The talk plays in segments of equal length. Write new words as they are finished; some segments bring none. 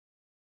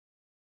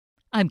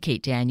I'm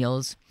Kate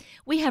Daniels.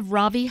 We have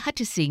Ravi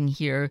Hutheesing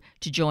here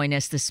to join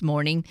us this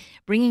morning,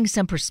 bringing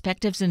some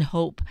perspectives and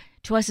hope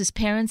to us as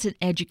parents and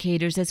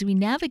educators as we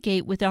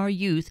navigate with our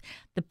youth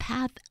the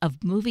path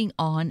of moving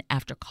on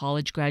after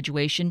college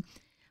graduation,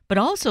 but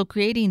also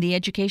creating the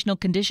educational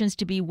conditions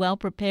to be well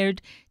prepared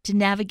to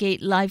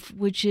navigate life,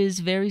 which is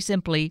very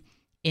simply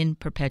in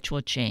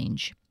perpetual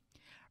change.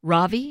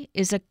 Ravi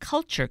is a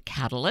culture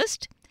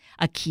catalyst,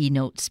 a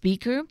keynote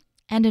speaker,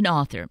 and an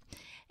author.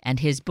 And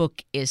his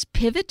book is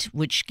Pivot,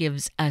 which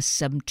gives us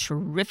some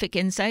terrific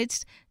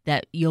insights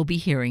that you'll be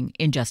hearing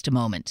in just a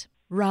moment.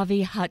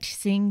 Ravi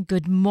Hutheesing,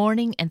 good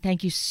morning, and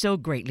thank you so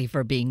greatly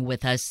for being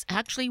with us,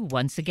 actually,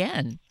 once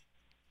again.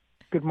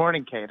 Good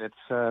morning, Kate. It's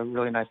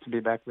really nice to be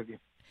back with you.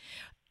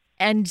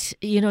 And,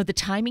 the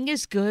timing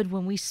is good.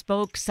 When we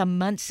spoke some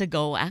months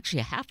ago,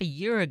 actually half a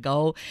year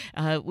ago,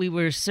 we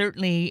were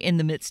certainly in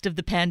the midst of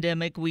the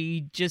pandemic.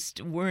 We just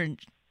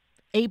weren't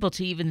able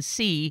to even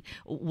see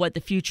what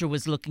the future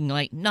was looking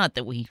like. Not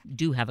that we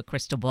do have a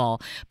crystal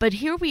ball, but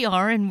here we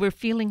are, and we're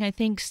feeling, I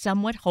think,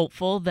 somewhat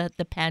hopeful that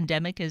the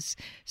pandemic is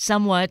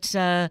somewhat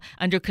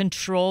under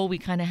control. We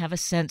kind of have a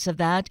sense of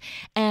that.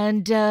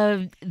 And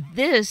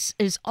this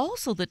is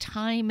also the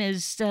time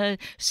as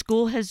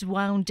school has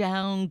wound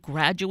down,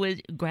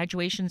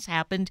 graduations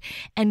happened,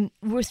 and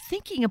we're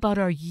thinking about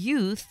our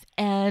youth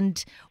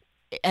and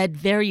at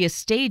various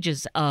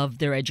stages of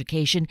their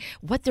education,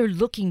 what they're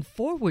looking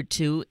forward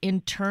to in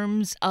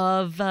terms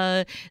of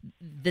the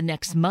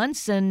next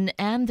months and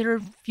their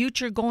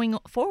future going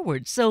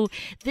forward. So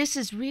this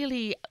is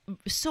really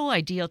so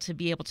ideal to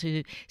be able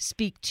to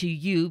speak to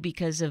you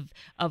because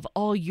of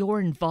all your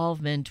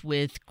involvement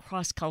with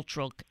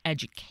cross-cultural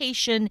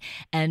education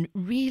and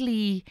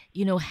really,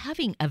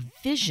 having a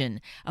vision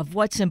of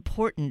what's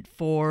important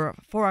for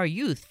our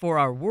youth, for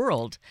our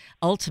world,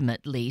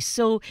 ultimately.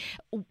 So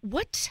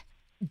what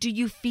do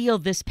you feel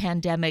this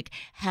pandemic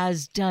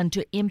has done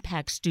to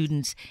impact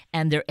students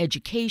and their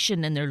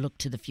education and their look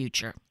to the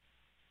future?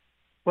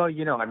 Well,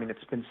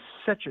 it's been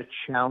such a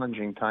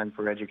challenging time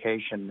for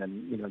education.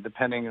 And,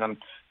 depending on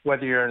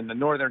whether you're in the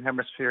Northern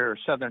Hemisphere or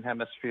Southern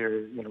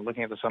Hemisphere,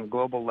 looking at this on a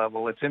global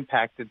level, it's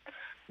impacted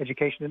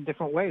education in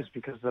different ways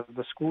because of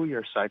the school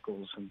year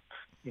cycles. And,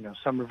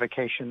 summer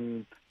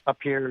vacation up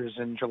here is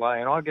in July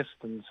and August,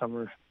 and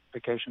summer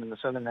vacation in the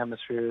Southern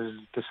Hemisphere is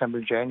December,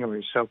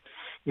 January. So,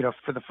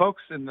 for the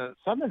folks in the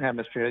Southern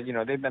Hemisphere,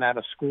 they've been out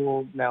of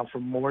school now for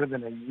more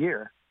than a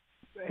year.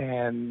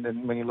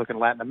 And when you look at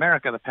Latin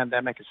America, the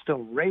pandemic is still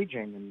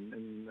raging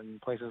in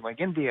places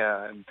like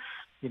India. And,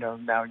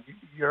 now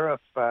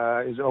Europe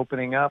is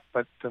opening up.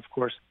 But, of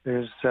course,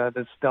 there's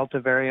this Delta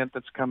variant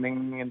that's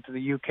coming into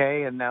the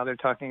UK, and now they're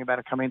talking about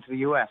it coming to the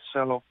U.S.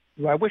 So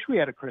I wish we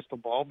had a crystal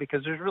ball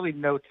because there's really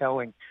no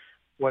telling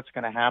what's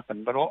going to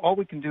happen. But all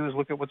we can do is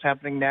look at what's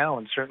happening now,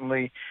 and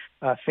certainly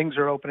things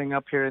are opening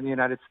up here in the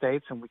United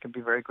States, and we can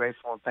be very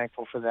grateful and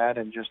thankful for that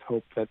and just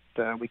hope that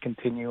we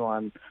continue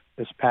on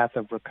this path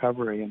of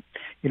recovery.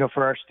 And,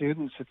 for our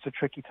students, it's a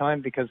tricky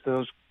time because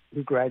those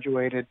who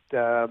graduated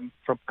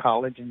from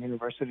college and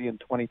university in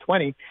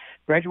 2020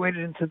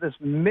 graduated into this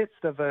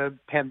midst of a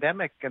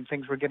pandemic, and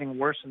things were getting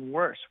worse and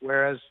worse,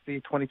 whereas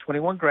the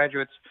 2021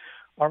 graduates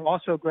are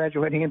also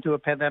graduating into a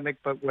pandemic,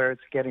 but where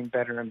it's getting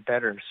better and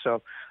better.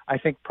 So I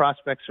think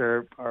prospects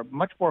are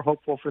much more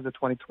hopeful for the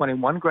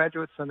 2021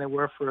 graduates than they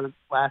were for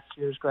last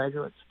year's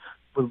graduates,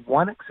 with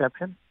one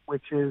exception,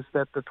 which is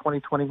that the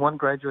 2021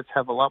 graduates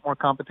have a lot more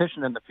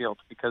competition in the field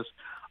because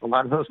a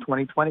lot of those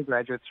 2020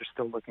 graduates are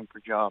still looking for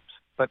jobs.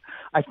 But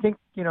I think,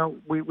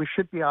 we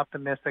should be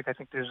optimistic. I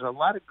think there's a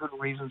lot of good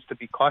reasons to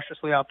be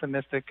cautiously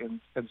optimistic, and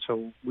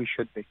so we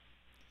should be.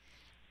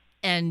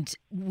 And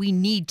we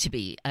need to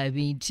be. I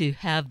mean, to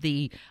have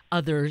the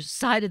other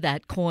side of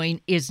that coin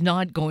is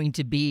not going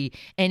to be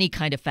any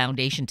kind of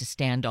foundation to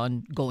stand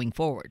on going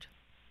forward.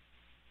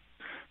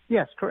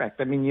 Yes,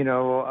 correct. I mean,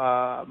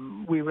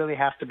 we really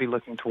have to be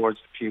looking towards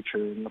the future.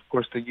 And, of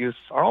course, the youth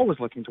are always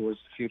looking towards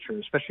the future,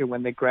 especially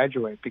when they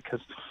graduate,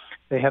 because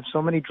they have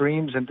so many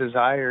dreams and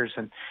desires.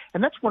 And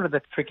that's one of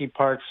the tricky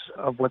parts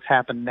of what's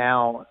happened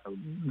now,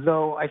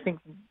 though I think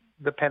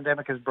the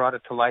pandemic has brought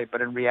it to light.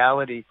 But in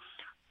reality,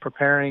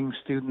 preparing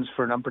students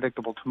for an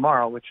unpredictable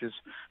tomorrow, which is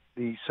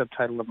the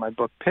subtitle of my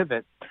book,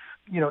 Pivot,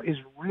 is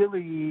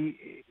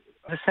really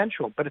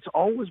essential. But it's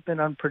always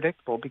been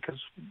unpredictable because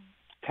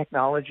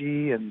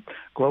technology and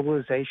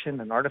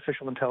globalization and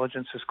artificial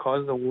intelligence has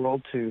caused the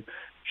world to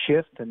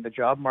shift and the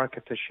job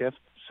market to shift.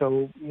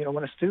 So,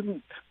 when a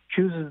student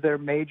chooses their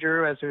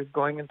major as they're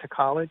going into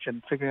college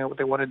and figuring out what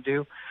they want to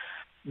do,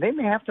 they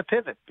may have to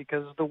pivot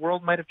because the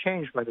world might have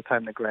changed by the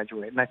time they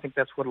graduate. And I think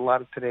that's what a lot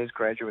of today's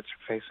graduates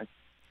are facing.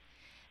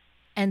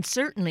 And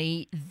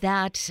certainly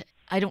that,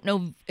 I don't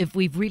know if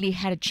we've really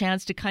had a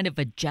chance to kind of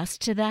adjust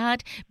to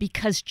that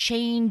because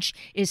change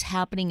is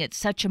happening at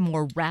such a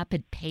more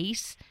rapid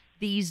pace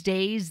these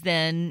days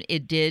than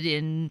it did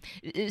in,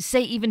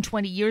 say, even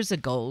 20 years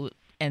ago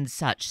and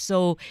such.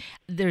 So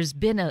there's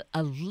been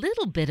a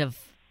little bit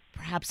of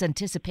perhaps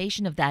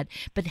anticipation of that.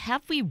 But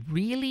have we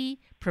really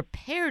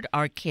prepared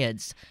our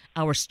kids,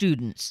 our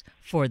students,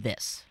 for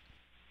this?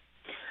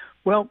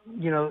 Well,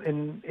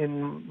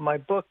 in my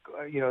book,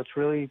 it's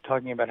really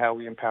talking about how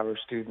we empower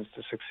students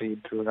to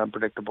succeed through an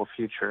unpredictable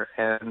future.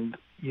 And,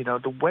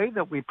 the way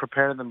that we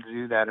prepare them to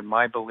do that, in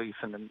my belief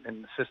and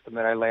in the system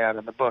that I lay out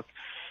in the book,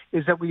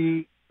 is that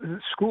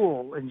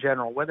school in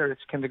general, whether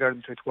it's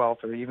kindergarten through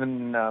 12th or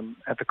even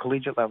at the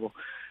collegiate level,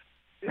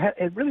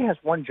 it really has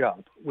one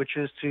job, which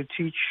is to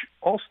teach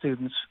all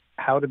students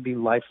how to be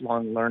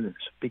lifelong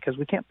learners, because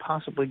we can't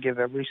possibly give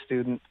every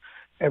student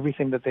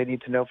everything that they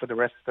need to know for the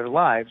rest of their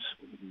lives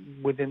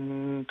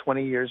within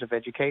 20 years of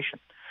education.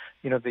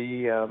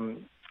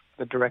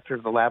 The director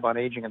of the Lab on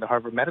Aging at the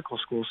Harvard Medical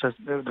School says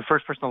the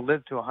first person to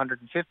live to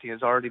 150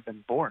 has already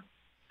been born.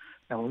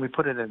 Now, when we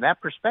put it in that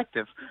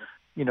perspective,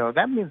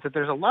 that means that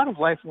there's a lot of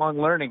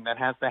lifelong learning that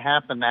has to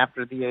happen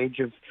after the age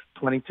of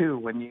 22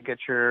 when you get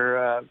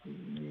your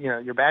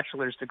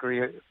bachelor's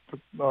degree,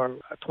 or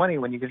 20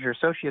 when you get your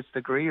associate's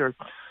degree, or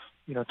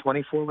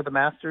 24 with a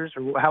master's,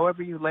 or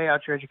however you lay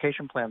out your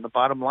education plan. The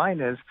bottom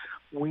line is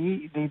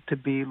we need to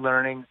be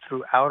learning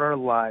throughout our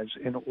lives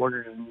in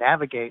order to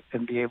navigate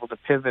and be able to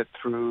pivot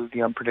through the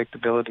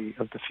unpredictability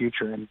of the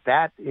future. And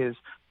that is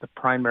the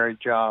primary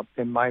job,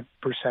 in my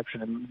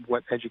perception, and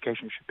what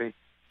education should be.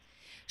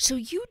 So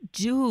you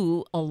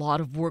do a lot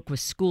of work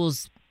with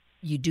schools.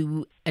 You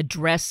do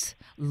address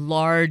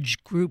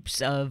large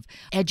groups of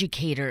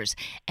educators.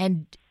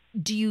 And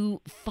do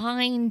you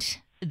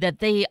find that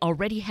they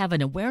already have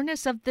an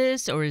awareness of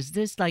this, or is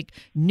this like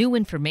new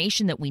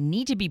information that we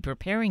need to be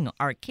preparing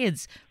our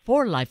kids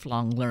for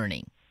lifelong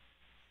learning?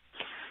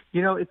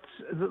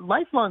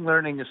 Lifelong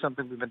learning is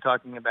something we've been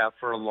talking about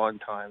for a long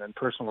time, and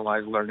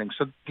personalized learning.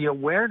 So the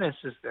awareness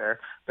is there.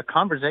 The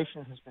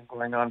conversation has been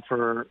going on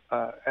for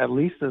at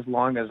least as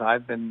long as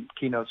I've been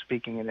keynote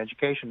speaking in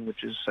education,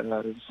 which is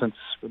since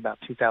about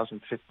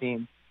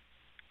 2015.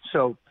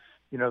 So,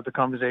 the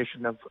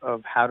conversation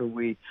of how do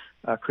we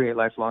create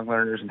lifelong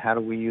learners and how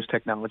do we use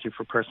technology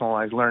for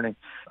personalized learning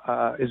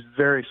is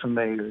very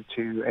familiar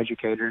to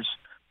educators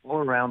all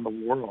around the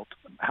world.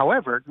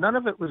 However, none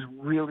of it was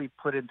really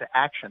put into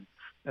action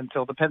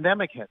until the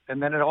pandemic hit.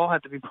 And then it all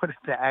had to be put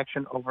into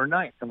action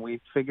overnight. And we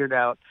figured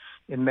out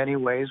in many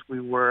ways we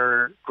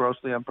were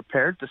grossly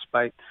unprepared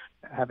despite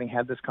having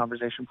had this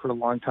conversation for a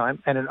long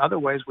time. And in other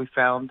ways we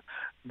found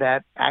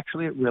that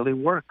actually it really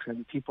works.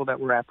 And people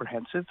that were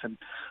apprehensive and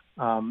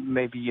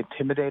maybe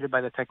intimidated by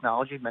the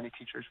technology, many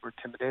teachers were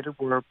intimidated,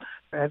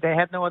 they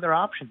had no other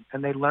option.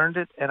 And they learned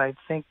it. And I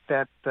think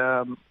that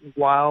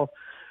while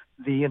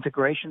the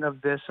integration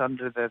of this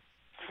under the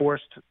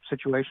forced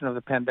situation of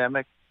the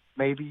pandemic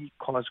maybe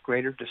caused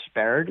greater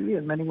disparity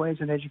in many ways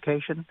in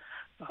education,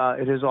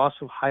 it has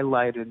also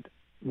highlighted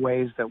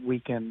ways that we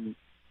can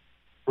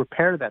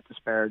repair that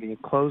disparity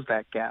and close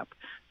that gap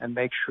and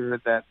make sure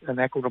that an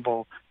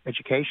equitable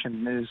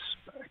education is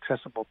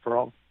accessible for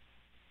all.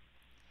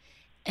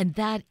 And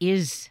that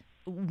is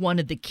one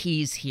of the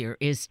keys here,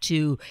 is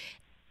to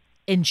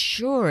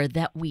ensure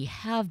that we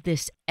have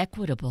this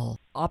equitable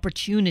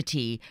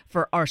opportunity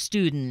for our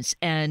students.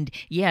 And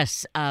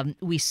yes,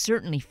 we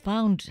certainly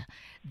found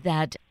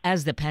that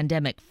as the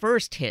pandemic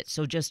first hit,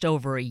 so just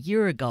over a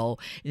year ago,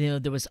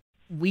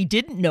 we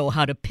didn't know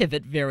how to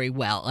pivot very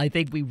well. I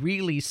think we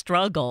really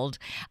struggled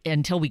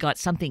until we got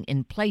something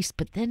in place.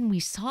 But then we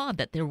saw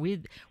that there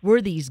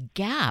were these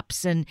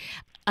gaps. And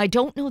I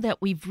don't know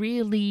that we've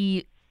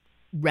really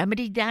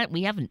remedied that.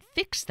 We haven't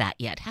fixed that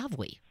yet, have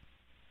we?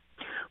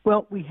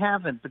 Well, we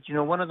haven't, but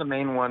one of the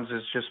main ones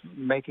is just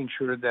making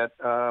sure that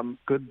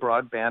good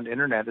broadband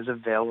internet is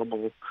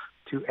available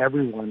to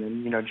everyone.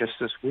 And just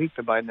this week,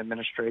 the Biden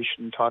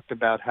administration talked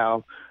about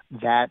how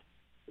that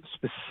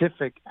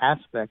specific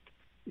aspect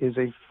is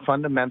a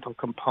fundamental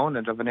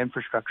component of an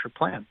infrastructure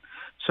plan.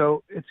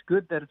 So it's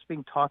good that it's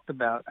being talked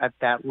about at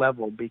that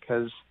level,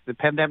 because the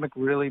pandemic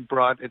really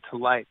brought it to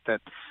light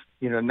that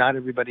not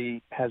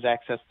everybody has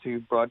access to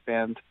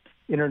broadband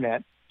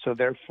internet. So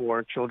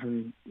therefore,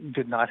 children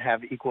did not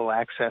have equal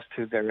access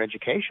to their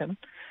education.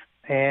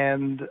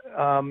 And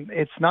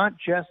it's not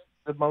just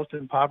the most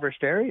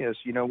impoverished areas.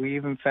 We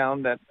even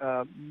found that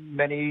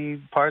many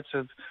parts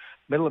of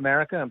Middle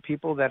America and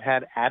people that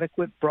had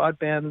adequate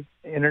broadband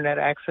internet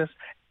access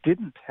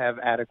didn't have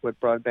adequate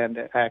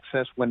broadband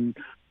access when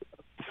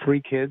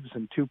 3 kids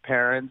and 2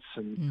 parents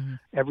and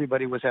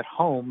everybody was at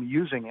home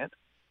using it.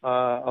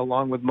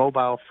 Along with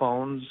mobile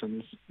phones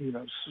and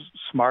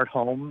smart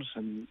homes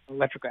and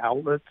electric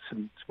outlets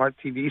and smart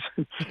TVs,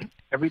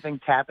 everything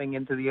tapping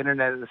into the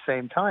internet at the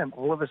same time.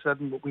 All of a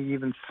sudden, what we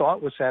even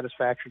thought was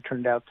satisfactory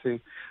turned out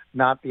to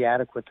not be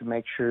adequate to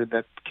make sure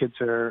that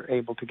kids are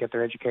able to get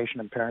their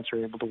education and parents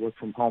are able to work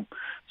from home.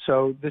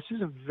 So this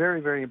is a very,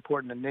 very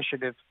important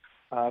initiative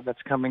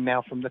that's coming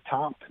now from the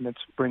top, and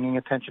it's bringing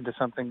attention to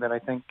something that I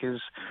think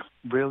is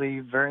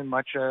really very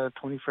much a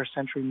 21st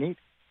century need.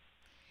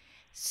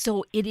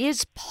 So it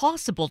is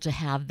possible to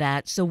have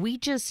that. So we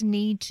just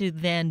need to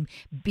then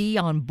be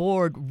on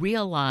board,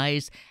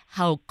 realize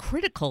how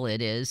critical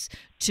it is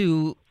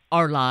to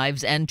our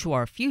lives and to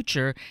our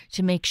future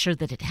to make sure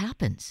that it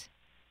happens.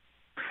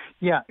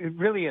 Yeah, it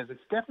really is. It's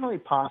definitely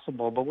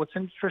possible. But what's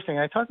interesting,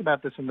 I talk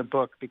about this in the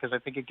book because I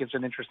think it gives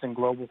an interesting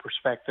global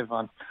perspective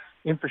on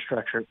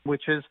infrastructure,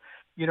 which is,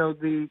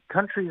 the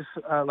countries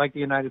like the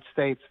United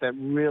States that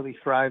really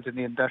thrived in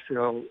the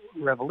Industrial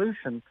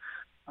Revolution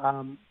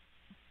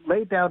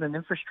laid down an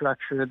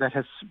infrastructure that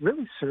has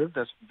really served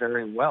us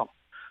very well.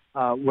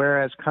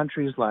 Whereas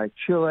countries like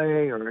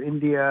Chile or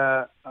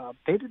India,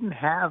 they didn't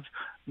have,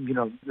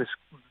 this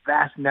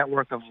vast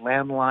network of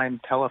landline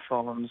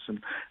telephones,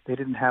 and they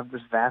didn't have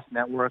this vast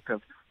network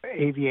of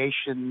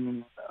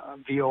aviation,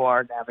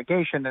 VOR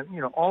navigation,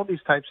 and all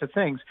these types of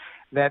things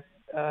that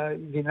the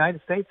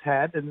United States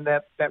had, and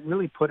that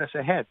really put us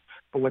ahead.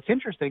 But what's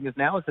interesting is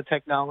now as the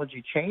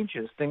technology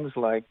changes, things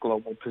like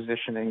global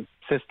positioning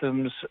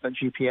systems,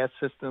 GPS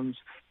systems,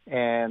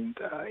 and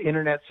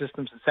internet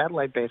systems and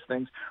satellite-based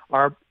things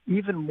are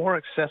even more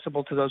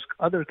accessible to those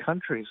other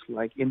countries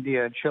like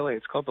India and Chile.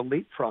 It's called the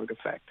leapfrog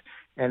effect.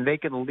 And they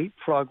can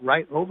leapfrog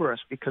right over us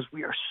because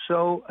we are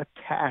so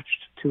attached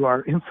to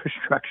our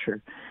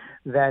infrastructure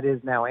that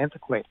is now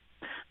antiquated.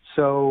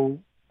 So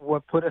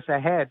what put us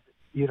ahead,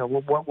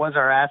 what was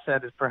our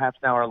asset is perhaps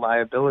now our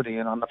liability.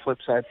 And on the flip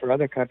side, for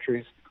other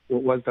countries,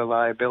 what was their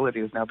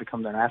liability has now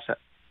become their asset.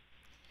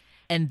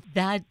 And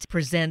that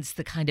presents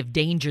the kind of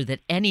danger that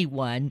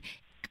anyone,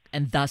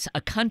 and thus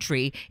a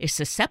country, is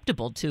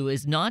susceptible to,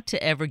 is not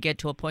to ever get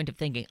to a point of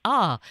thinking,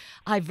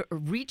 I've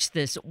reached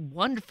this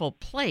wonderful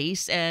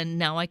place and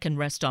now I can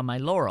rest on my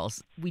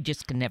laurels. We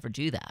just can never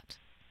do that.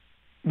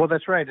 Well,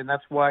 that's right. And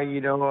that's why,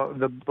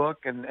 the book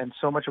and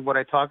so much of what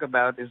I talk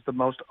about is the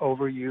most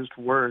overused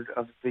word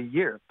of the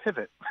year,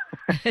 pivot.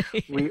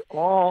 We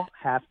all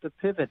have to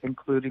pivot,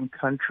 including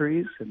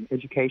countries and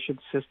education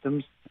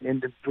systems and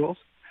individuals.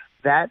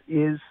 That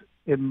is,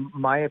 in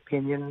my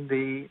opinion,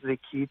 the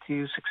key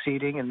to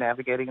succeeding and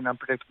navigating an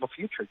unpredictable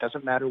future. It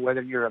doesn't matter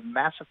whether you're a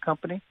massive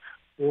company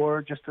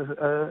or just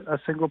a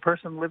single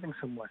person living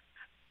somewhere.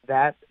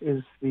 That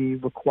is the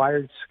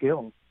required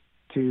skill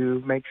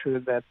to make sure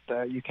that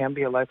you can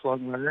be a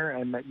lifelong learner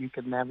and that you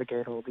can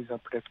navigate all these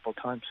unpredictable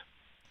times.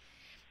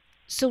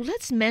 So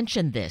let's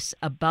mention this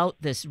about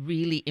this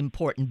really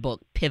important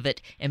book,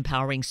 Pivot,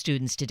 Empowering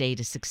Students Today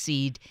to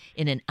Succeed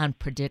in an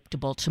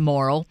Unpredictable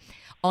Tomorrow.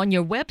 On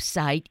your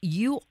website,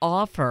 you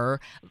offer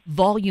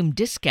volume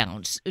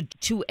discounts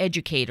to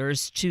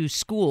educators, to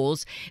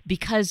schools,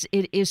 because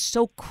it is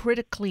so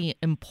critically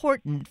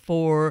important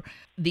for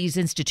these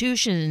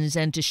institutions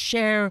and to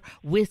share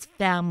with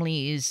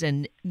families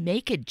and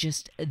make it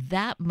just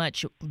that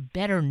much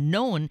better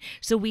known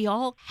so we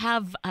all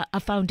have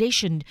a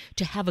foundation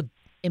to have a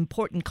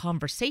important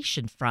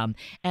conversation from.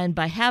 And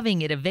by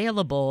having it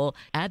available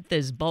at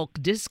this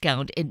bulk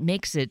discount, it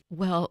makes it,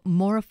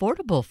 more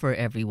affordable for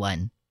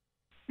everyone.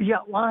 Yeah,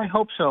 well, I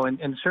hope so.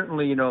 And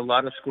certainly, a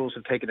lot of schools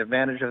have taken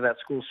advantage of that.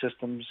 School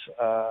systems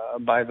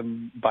by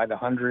the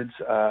hundreds.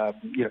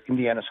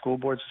 Indiana School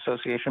Boards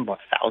Association bought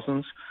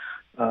thousands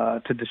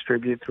to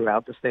distribute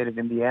throughout the state of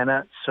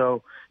Indiana.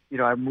 So,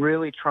 I'm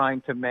really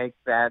trying to make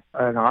that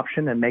an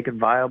option and make it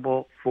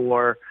viable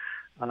for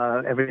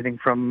everything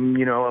from,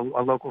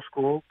 a local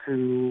school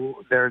to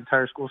their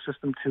entire school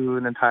system to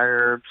an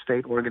entire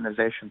state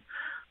organization.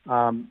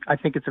 I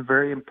think it's a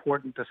very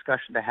important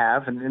discussion to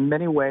have. And in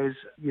many ways,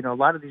 a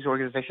lot of these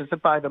organizations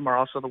that buy them are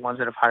also the ones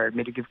that have hired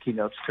me to give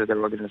keynotes to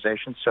their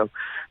organizations. So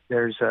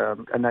there's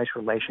a nice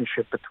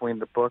relationship between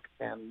the book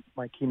and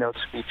my keynote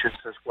speeches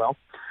as well.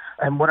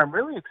 And what I'm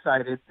really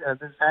excited,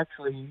 this is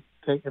actually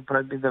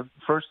probably the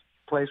first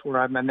place where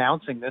I'm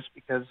announcing this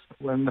because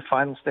we're in the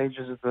final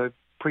stages of the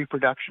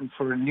pre-production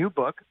for a new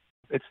book.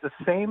 It's the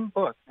same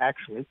book,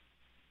 actually,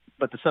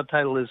 but the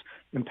subtitle is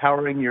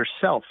Empowering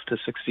Yourself to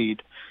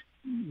Succeed.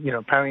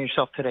 Empowering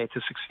yourself today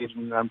to succeed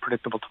in an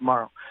unpredictable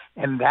tomorrow.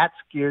 And that's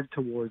geared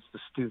towards the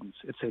students.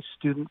 It's a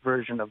student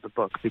version of the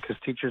book because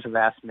teachers have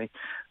asked me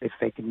if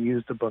they can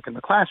use the book in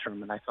the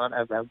classroom. And I thought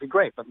that would be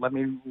great, but let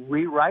me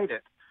rewrite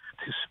it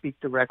to speak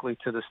directly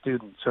to the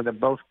students so that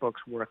both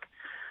books work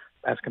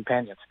as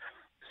companions.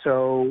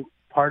 So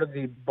part of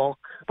the bulk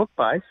book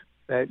buys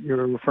that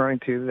you're referring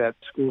to that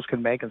schools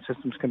can make and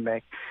systems can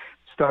make,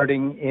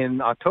 starting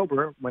in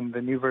October when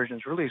the new version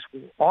is released,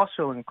 will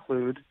also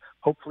include,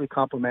 hopefully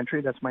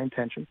complimentary, that's my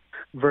intention,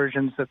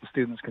 versions that the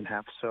students can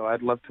have. So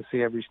I'd love to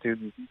see every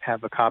student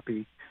have a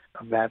copy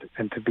of that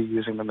and to be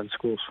using them in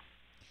schools.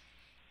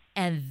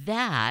 And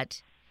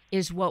that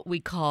is what we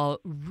call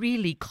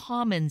really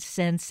common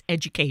sense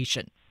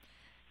education.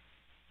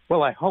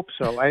 Well, I hope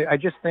so. I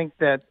just think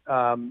that,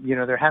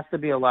 there has to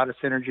be a lot of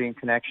synergy and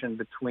connection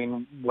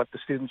between what the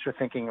students are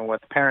thinking and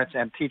what the parents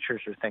and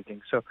teachers are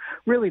thinking. So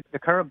really, the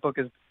current book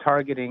is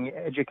targeting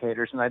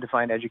educators, and I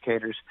define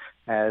educators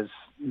as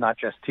not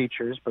just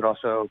teachers, but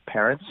also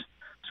parents,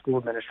 school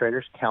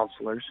administrators,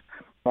 counselors,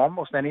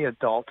 almost any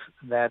adult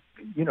that,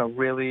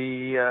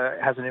 really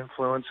has an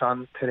influence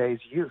on today's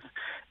youth.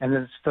 And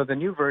then, so the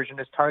new version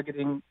is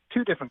targeting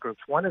two different groups.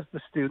 One is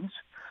the students.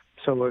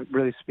 So it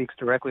really speaks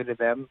directly to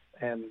them,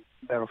 and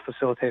that'll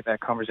facilitate that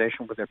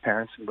conversation with their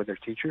parents and with their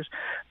teachers.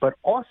 But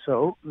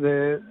also,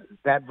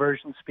 that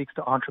version speaks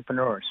to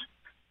entrepreneurs.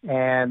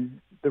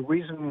 And the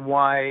reason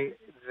why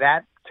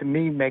that, to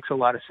me, makes a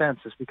lot of sense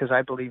is because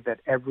I believe that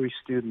every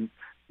student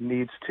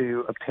needs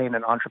to obtain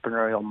an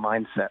entrepreneurial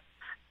mindset.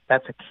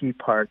 That's a key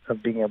part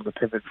of being able to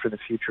pivot for the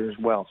future as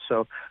well.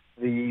 So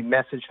the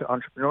message to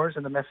entrepreneurs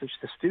and the message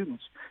to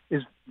students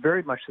is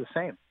very much the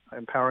same.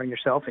 Empowering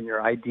yourself and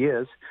your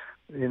ideas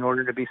in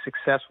order to be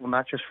successful,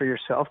 not just for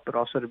yourself, but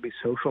also to be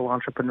social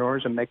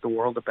entrepreneurs and make the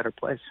world a better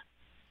place.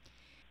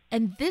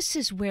 And this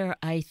is where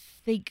I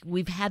think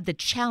we've had the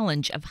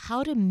challenge of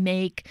how to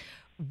make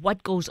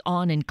what goes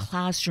on in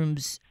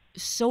classrooms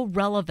so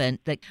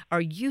relevant that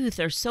our youth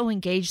are so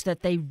engaged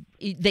that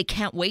they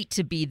can't wait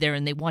to be there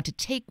and they want to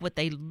take what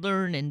they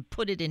learn and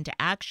put it into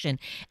action.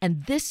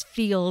 And this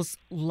feels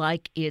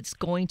like it's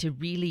going to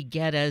really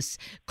get us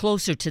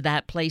closer to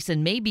that place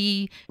and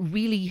maybe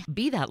really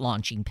be that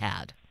launching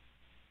pad.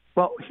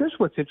 Well, here's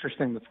what's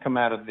interesting that's come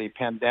out of the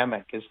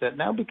pandemic is that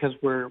now because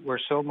we're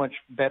so much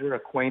better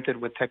acquainted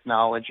with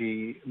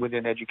technology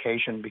within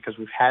education because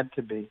we've had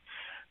to be,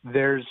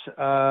 there's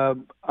a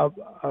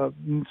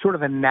sort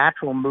of a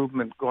natural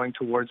movement going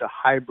towards a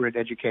hybrid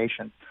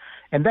education.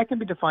 And that can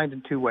be defined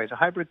in two ways. A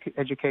hybrid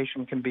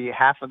education can be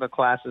half of the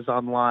classes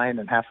online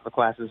and half of the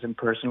classes in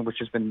person, which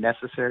has been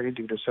necessary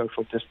due to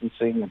social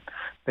distancing and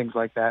things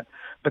like that.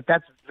 But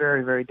that's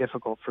very, very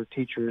difficult for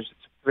teachers.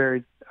 It's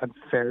very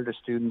unfair to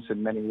students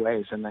in many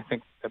ways. And I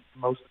think that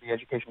most of the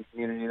education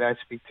community that I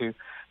speak to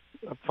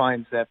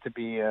finds that to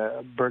be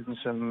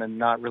burdensome and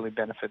not really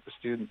benefit the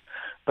student.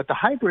 But the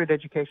hybrid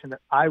education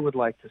that I would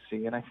like to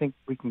see, and I think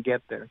we can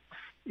get there,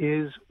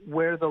 is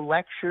where the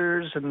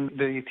lectures and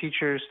the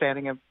teachers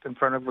standing up in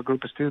front of a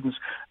group of students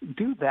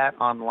do that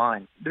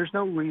online. There's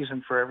no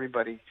reason for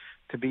everybody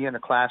to be in a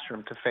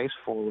classroom to face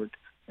forward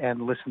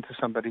and listen to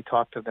somebody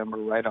talk to them or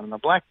write on a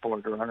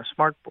blackboard or on a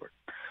smartboard.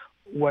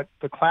 What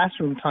the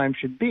classroom time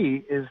should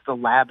be is the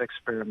lab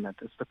experiment.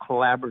 It's the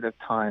collaborative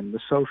time, the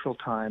social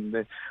time,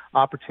 the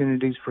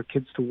opportunities for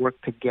kids to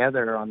work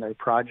together on their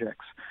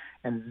projects.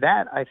 And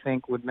that, I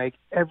think, would make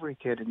every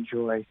kid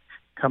enjoy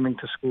coming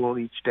to school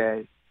each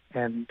day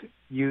and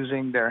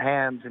using their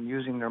hands and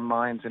using their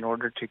minds in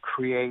order to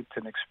create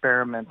and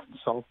experiment and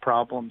solve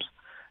problems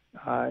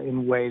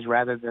in ways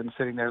rather than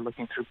sitting there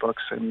looking through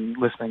books and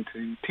listening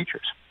to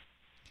teachers.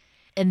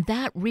 And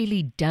that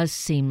really does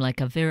seem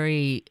like a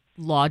very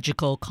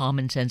logical,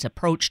 common sense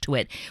approach to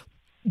it.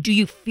 Do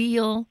you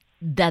feel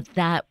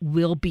that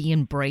will be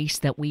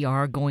embraced, that we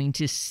are going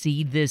to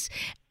see this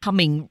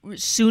coming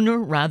sooner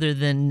rather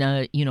than,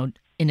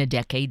 in a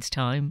decade's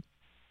time?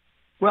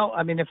 Well,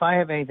 I mean, if I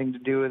have anything to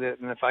do with it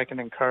and if I can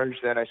encourage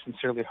that, I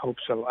sincerely hope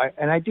so.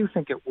 And I do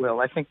think it will.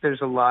 I think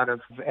there's a lot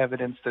of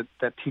evidence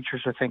that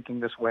teachers are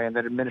thinking this way and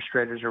that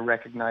administrators are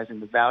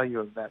recognizing the value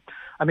of that.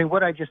 I mean,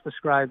 what I just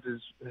described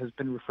has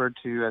been referred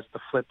to as the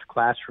flipped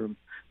classroom.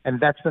 And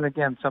that's been,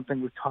 again,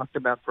 something we've talked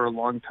about for a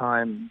long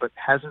time, but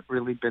hasn't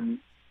really been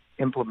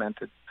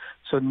implemented.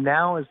 So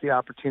now is the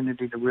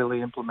opportunity to really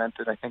implement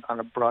it, I think,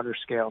 on a broader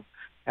scale.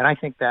 And I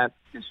think that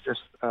is just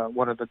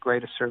one of the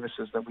greatest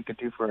services that we could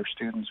do for our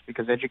students,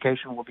 because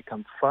education will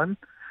become fun,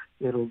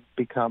 it'll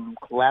become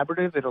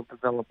collaborative, it'll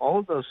develop all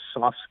of those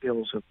soft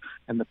skills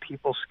and the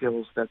people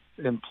skills that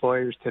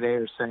employers today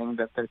are saying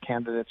that their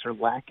candidates are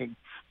lacking,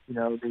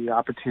 the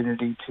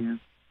opportunity to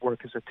work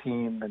as a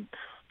team and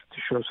to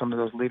show some of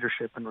those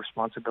leadership and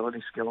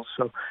responsibility skills.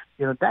 So,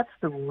 that's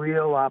the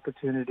real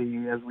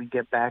opportunity as we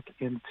get back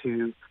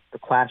into the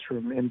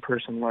classroom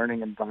in-person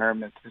learning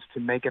environment, is to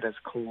make it as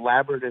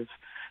collaborative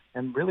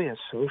and really as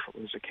social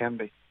as it can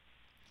be.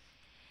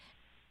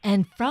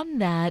 And from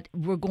that,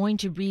 we're going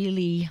to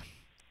really,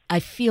 I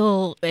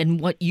feel, and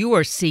what you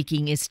are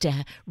seeking is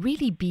to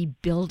really be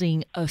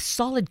building a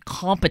solid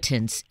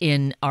competence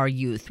in our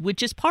youth,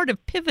 which is part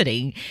of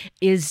pivoting,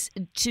 is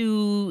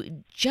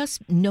to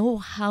just know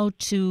how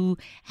to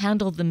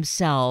handle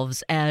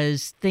themselves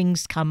as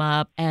things come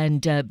up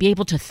and be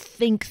able to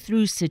think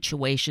through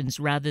situations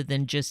rather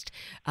than just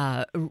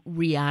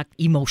react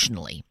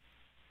emotionally.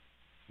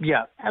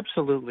 Yeah,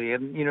 absolutely.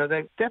 And,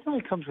 that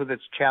definitely comes with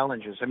its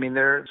challenges. I mean,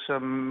 there are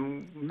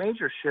some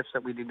major shifts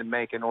that we need to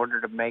make in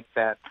order to make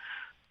that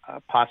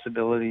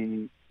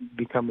possibility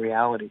become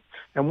reality.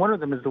 And one of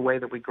them is the way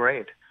that we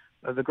grade.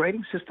 The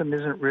grading system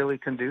isn't really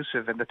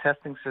conducive, and the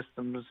testing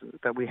systems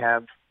that we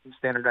have,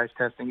 standardized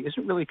testing,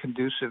 isn't really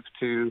conducive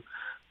to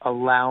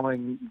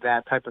allowing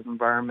that type of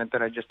environment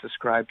that I just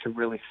described to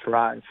really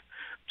thrive.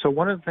 So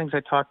one of the things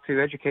I talk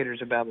to educators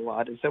about a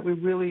lot is that we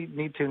really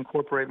need to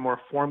incorporate more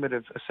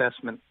formative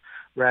assessment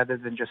rather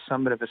than just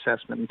summative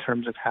assessment in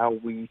terms of how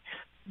we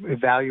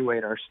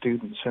evaluate our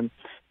students. And,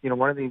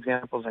 one of the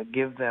examples I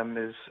give them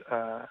is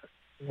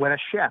when a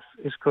chef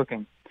is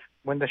cooking,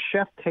 when the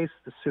chef tastes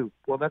the soup,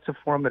 well, that's a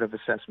formative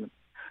assessment.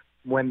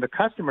 When the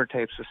customer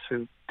tastes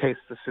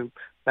the soup,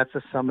 that's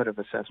a summative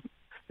assessment.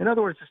 In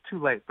other words, it's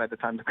too late by the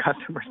time the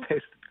customer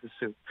tasted the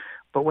soup.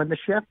 But when the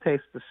chef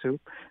tastes the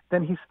soup,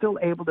 then he's still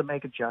able to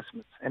make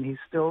adjustments, and he's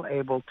still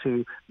able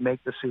to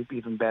make the soup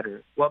even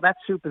better. Well, that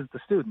soup is the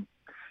student,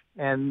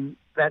 and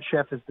that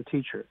chef is the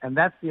teacher. And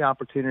that's the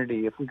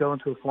opportunity. If we go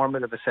into a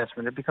formative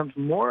assessment, it becomes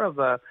more of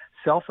a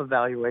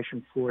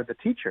self-evaluation for the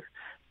teacher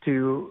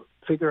to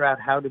figure out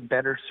how to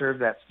better serve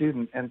that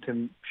student and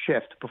to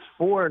shift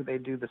before they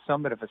do the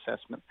summative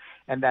assessment.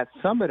 And that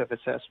summative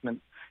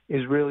assessment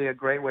is really a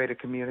great way to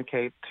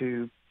communicate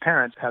to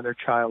parents how their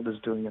child is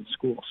doing in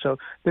school. So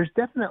there's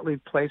definitely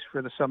a place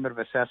for the summative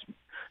assessment,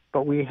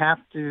 but we have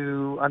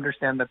to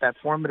understand that that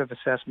formative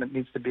assessment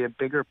needs to be a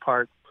bigger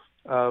part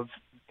of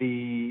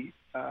the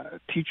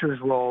teacher's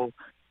role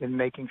in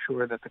making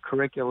sure that the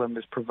curriculum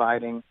is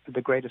providing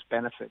the greatest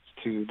benefits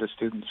to the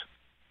students.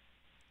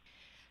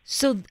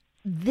 So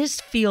this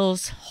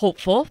feels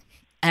hopeful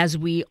as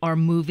we are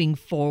moving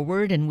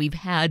forward, and we've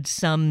had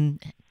some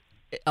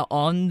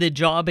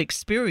on-the-job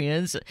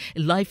experience,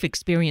 life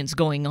experience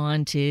going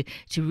on to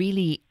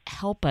really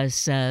help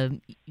us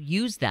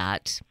use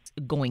that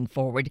going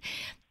forward.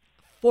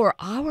 For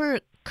our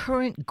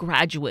current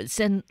graduates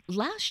and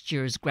last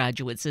year's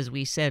graduates, as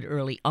we said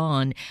early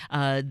on,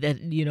 that,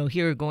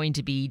 here are going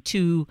to be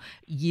 2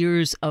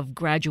 years of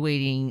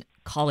graduating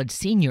college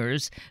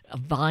seniors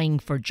vying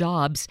for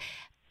jobs.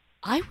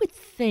 I would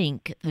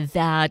think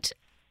that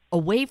a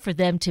way for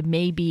them to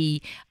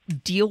maybe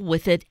deal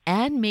with it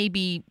and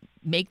maybe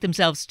make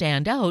themselves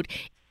stand out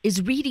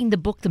is reading the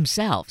book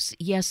themselves.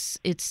 Yes,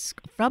 it's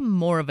from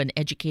more of an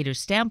educator's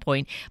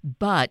standpoint,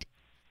 but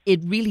it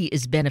really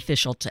is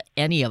beneficial to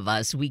any of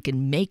us. We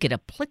can make it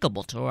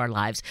applicable to our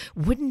lives.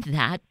 Wouldn't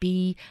that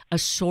be a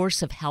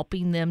source of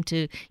helping them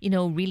to,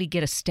 really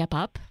get a step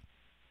up?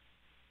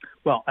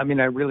 Well, I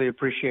really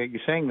appreciate you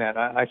saying that.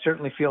 I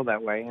certainly feel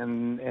that way,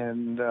 and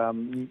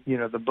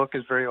the book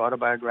is very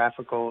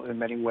autobiographical in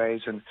many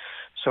ways, and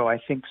so I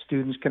think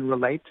students can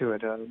relate to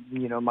it.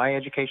 My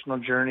educational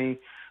journey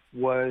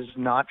was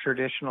not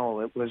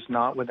traditional. It was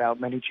not without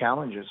many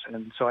challenges,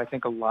 and so I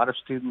think a lot of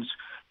students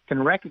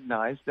can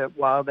recognize that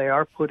while they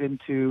are put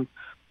into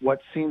what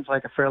seems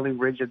like a fairly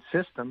rigid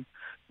system,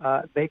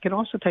 they can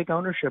also take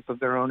ownership of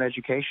their own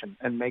education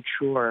and make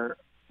sure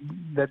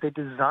that they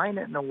design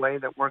it in a way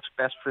that works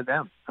best for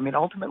them.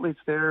 Ultimately,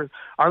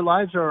 our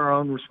lives are our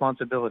own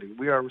responsibility.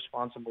 We are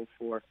responsible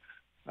for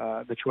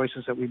the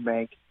choices that we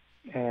make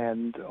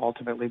and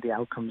ultimately the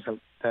outcomes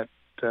that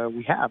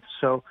we have.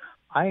 So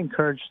I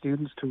encourage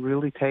students to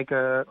really take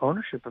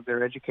ownership of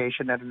their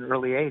education at an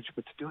early age,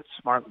 but to do it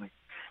smartly.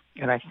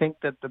 And I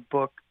think that the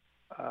book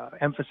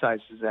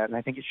emphasizes that, and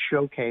I think it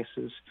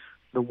showcases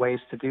the ways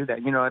to do that.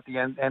 At the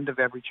end of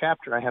every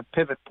chapter, I have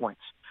pivot points.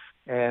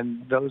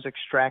 And those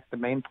extract the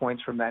main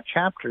points from that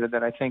chapter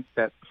that I think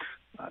that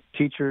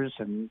teachers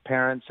and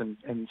parents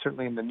and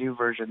certainly in the new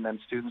version, then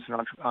students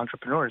and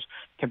entrepreneurs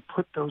can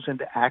put those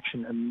into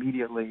action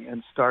immediately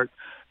and start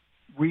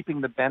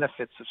reaping the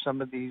benefits of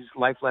some of these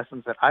life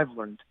lessons that I've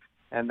learned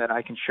and that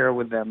I can share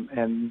with them.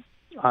 And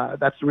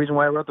that's the reason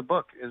why I wrote the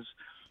book is,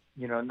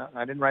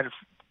 I didn't write it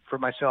for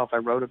myself. I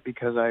wrote it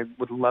because I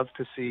would love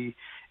to see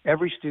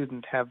every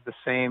student have the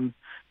same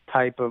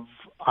type of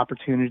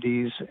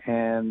opportunities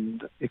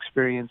and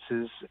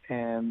experiences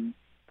and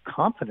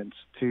confidence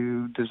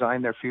to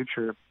design their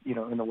future,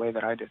 in the way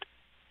that I did.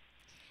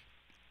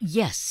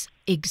 Yes,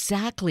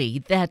 exactly.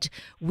 That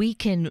we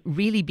can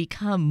really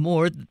become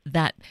more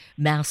that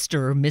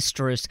master or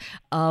mistress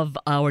of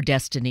our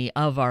destiny,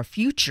 of our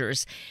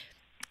futures.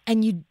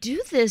 And you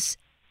do this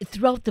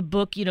throughout the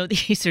book.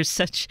 These are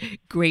such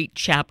great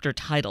chapter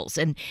titles.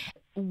 And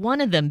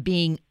one of them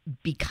being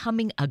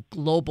becoming a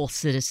global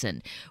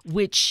citizen,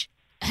 which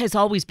has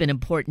always been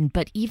important,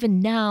 but even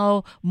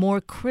now, more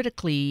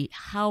critically,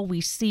 how we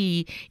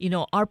see,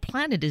 our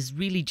planet is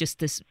really just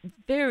this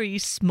very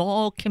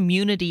small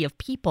community of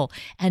people,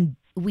 and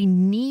we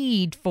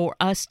need for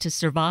us to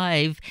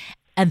survive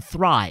and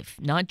thrive,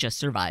 not just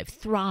survive,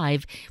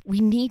 thrive. We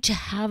need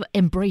to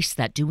embrace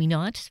that, do we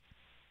not?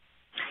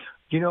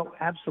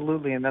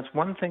 Absolutely, and that's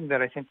one thing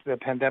that I think the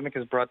pandemic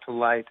has brought to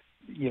light,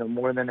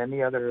 more than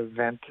any other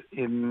event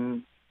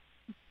in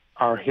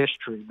our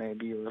history,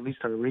 maybe, or at least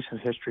our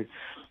recent history,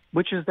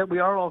 which is that we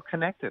are all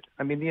connected.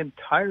 The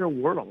entire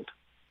world.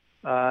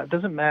 It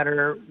doesn't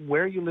matter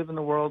where you live in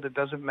the world. It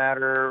doesn't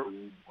matter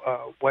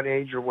what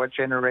age or what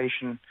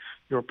generation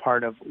you're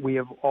part of. We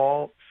have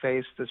all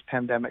faced this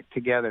pandemic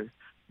together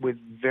with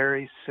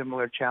very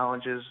similar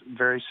challenges,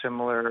 very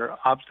similar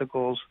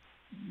obstacles,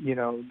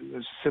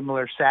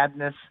 similar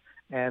sadness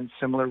and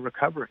similar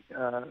recovery.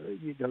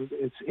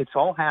 It's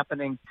all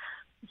happening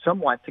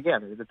somewhat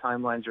together. The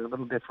timelines are a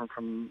little different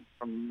from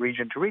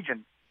region to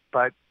region,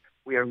 but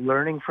we are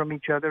learning from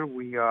each other.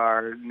 We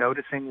are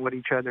noticing what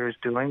each other is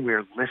doing. We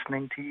are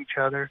listening to each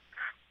other.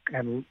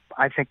 And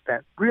I think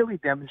that really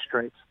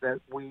demonstrates that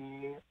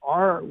we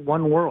are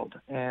one world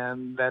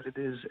and that it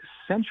is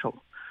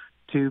essential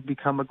to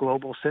become a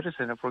global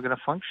citizen if we're going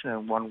to function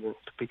in one world,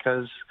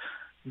 because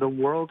the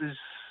world is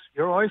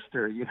your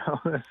oyster,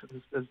 as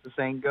the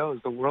saying goes.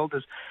 The world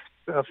is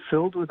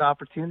filled with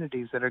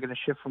opportunities that are going to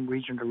shift from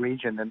region to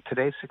region, and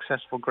today's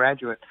successful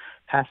graduate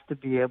has to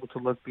be able to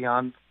look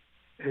beyond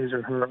his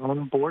or her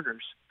own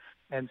borders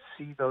and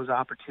see those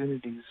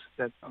opportunities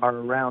that are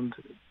around,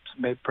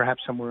 maybe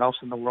perhaps somewhere else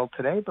in the world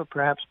today, but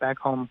perhaps back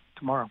home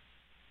tomorrow.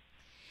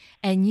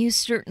 And you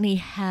certainly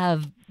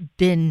have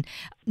been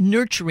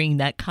nurturing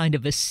that kind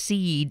of a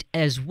seed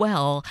as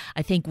well,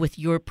 I think, with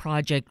your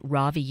project,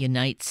 Ravi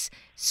Unites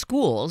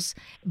Schools,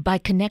 by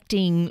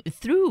connecting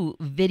through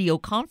video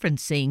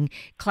conferencing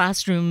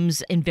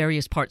classrooms in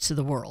various parts of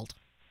the world.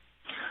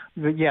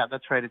 Yeah,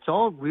 that's right. It's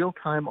all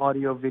real-time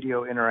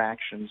audio-video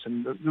interactions,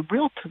 and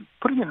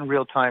putting it in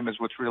real time is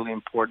what's really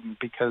important,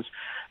 because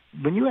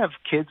when you have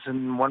kids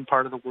in one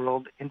part of the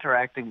world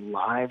interacting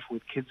live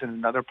with kids in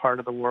another part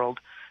of the world,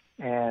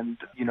 and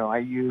I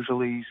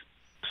usually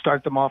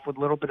start them off with a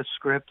little bit of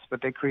scripts,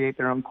 but they create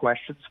their own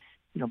questions.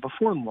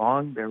 Before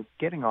long, they're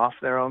getting off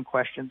their own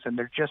questions, and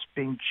they're just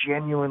being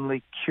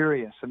genuinely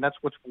curious, and that's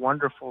what's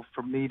wonderful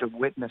for me to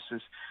witness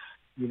is,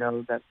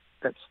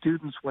 that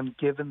students, when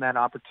given that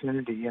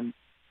opportunity, and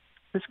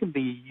this can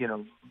be, 6,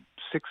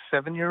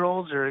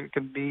 7-year-olds, or it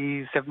can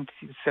be 17,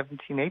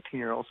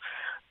 18-year-olds,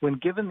 when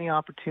given the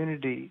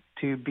opportunity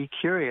to be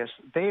curious,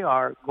 they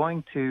are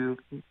going to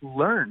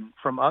learn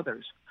from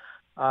others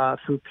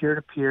through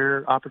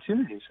peer-to-peer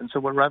opportunities. And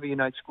so what Ravi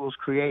United Schools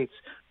creates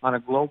on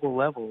a global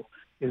level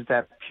is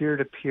that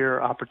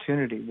peer-to-peer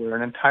opportunity where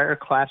an entire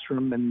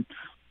classroom in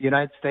the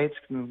United States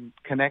can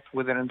connect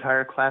with an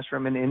entire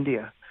classroom in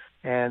India.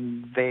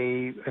 And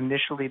they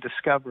initially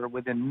discover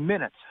within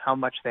minutes how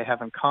much they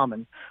have in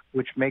common,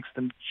 which makes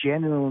them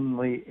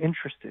genuinely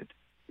interested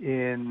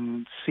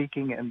in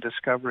seeking and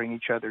discovering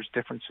each other's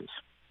differences.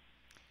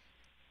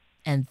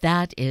 And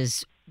that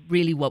is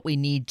really what we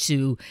need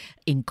to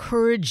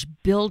encourage,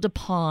 build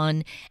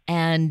upon,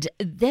 and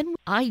then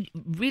I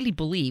really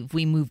believe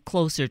we move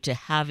closer to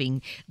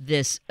having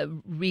this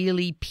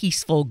really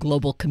peaceful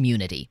global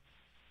community.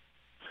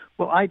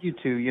 Well, I do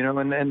too,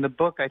 and the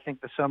book, I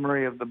think the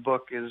summary of the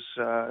book is,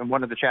 in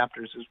one of the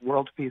chapters, is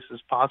world peace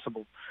is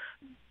possible.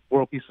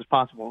 World peace is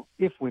possible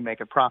if we make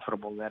it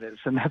profitable, that is.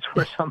 And that's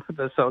where some of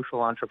the social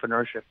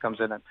entrepreneurship comes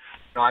in. And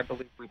I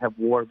believe we have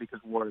war because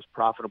war is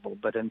profitable.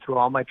 But through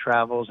all my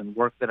travels and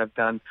work that I've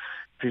done,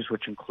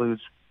 which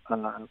includes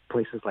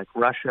places like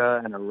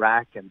Russia and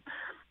Iraq and,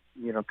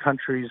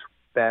 countries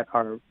that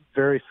are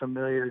very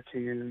familiar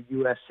to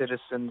U.S.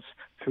 citizens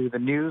through the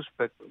news,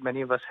 but many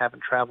of us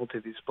haven't traveled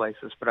to these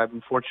places. But I've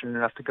been fortunate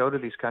enough to go to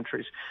these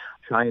countries,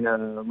 China,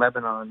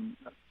 Lebanon,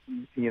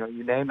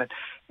 you name it.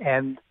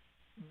 And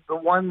the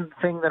one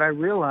thing that I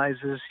realize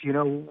is,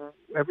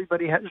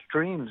 everybody has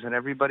dreams and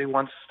everybody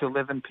wants to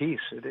live in peace.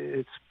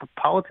 It's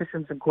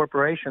politicians and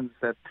corporations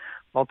that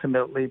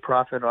ultimately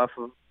profit off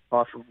of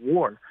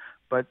war.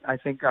 But I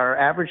think our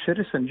average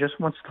citizen just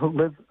wants to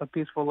live a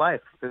peaceful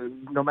life,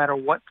 no matter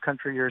what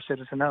country you're a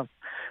citizen of.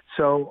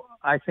 So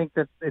I think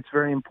that it's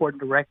very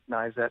important to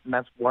recognize that, and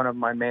that's one of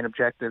my main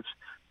objectives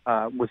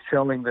with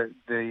showing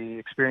the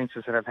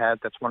experiences that I've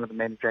had. That's one of the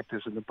main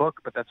objectives in the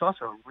book, but that's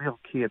also a real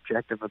key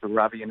objective of the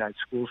Ravi United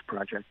Schools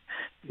project,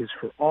 is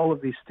for all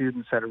of these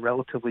students at a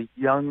relatively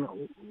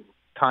young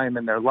time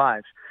in their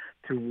lives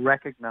to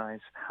recognize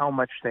how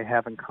much they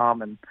have in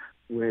common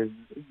with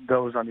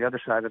those on the other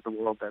side of the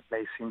world that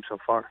may seem so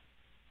far.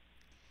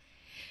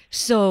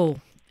 So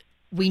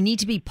we need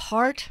to be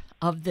part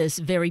of this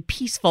very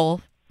peaceful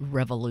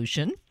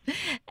revolution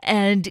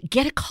and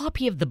get a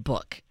copy of the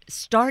book.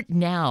 Start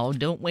now.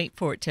 Don't wait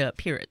for it to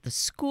appear at the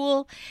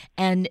school,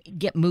 and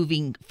get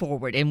moving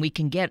forward. And we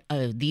can get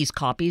these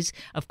copies,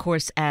 of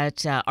course,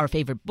 at our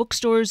favorite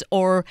bookstores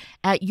or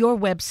at your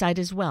website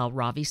as well,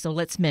 Ravi. So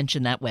let's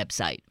mention that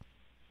website.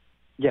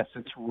 Yes,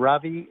 it's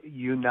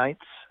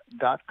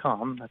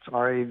RaviUnites.com. That's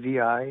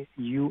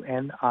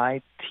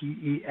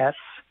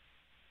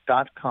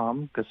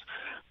RaviUnites.com, because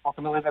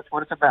ultimately that's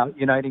what it's about,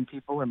 uniting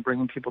people and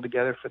bringing people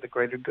together for the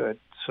greater good.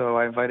 So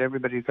I invite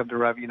everybody to come to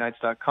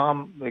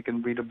RaviUnites.com. They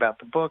can read about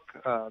the book.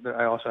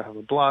 I also have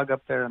a blog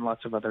up there and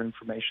lots of other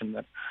information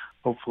that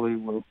hopefully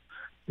will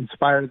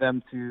inspire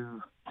them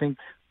to think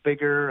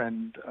bigger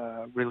and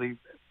really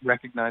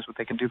recognize what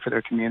they can do for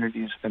their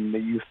communities and the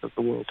youth of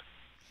the world.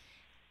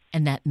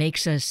 And that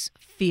makes us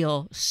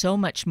feel so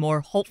much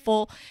more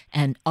hopeful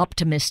and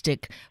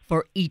optimistic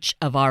for each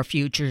of our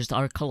futures,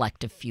 our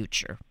collective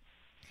future.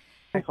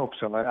 I hope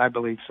so. I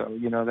believe so.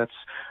 That's,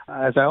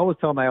 as I always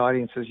tell my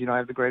audiences, I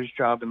have the greatest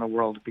job in the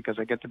world because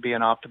I get to be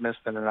an optimist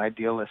and an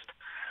idealist.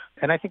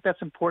 And I think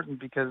that's important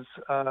because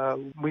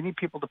we need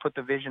people to put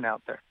the vision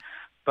out there.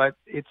 But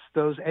it's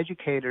those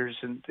educators,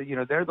 and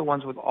they're the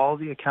ones with all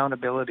the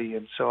accountability.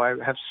 And so I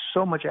have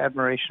so much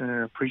admiration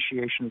and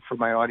appreciation for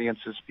my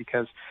audiences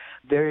because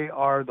they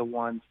are the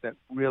ones that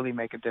really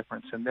make a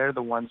difference. And they're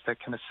the ones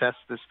that can assess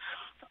this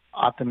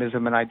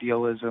optimism and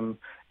idealism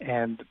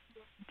and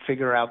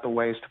figure out the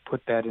ways to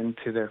put that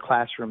into their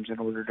classrooms in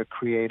order to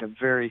create a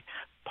very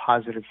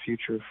positive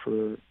future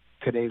for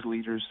today's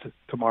leaders,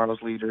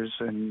 tomorrow's leaders,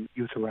 and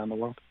youth around the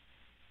world.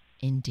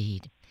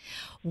 Indeed.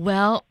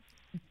 Well,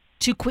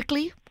 too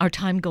quickly, our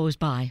time goes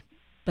by,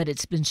 but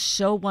it's been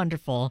so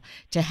wonderful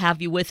to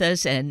have you with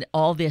us and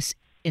all this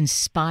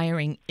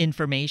inspiring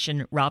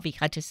information. Ravi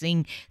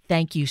Hutheesing,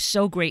 thank you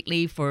so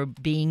greatly for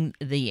being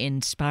the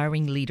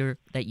inspiring leader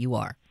that you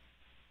are.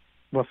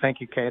 Well,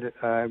 thank you, Kate.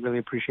 I really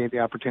appreciate the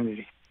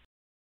opportunity.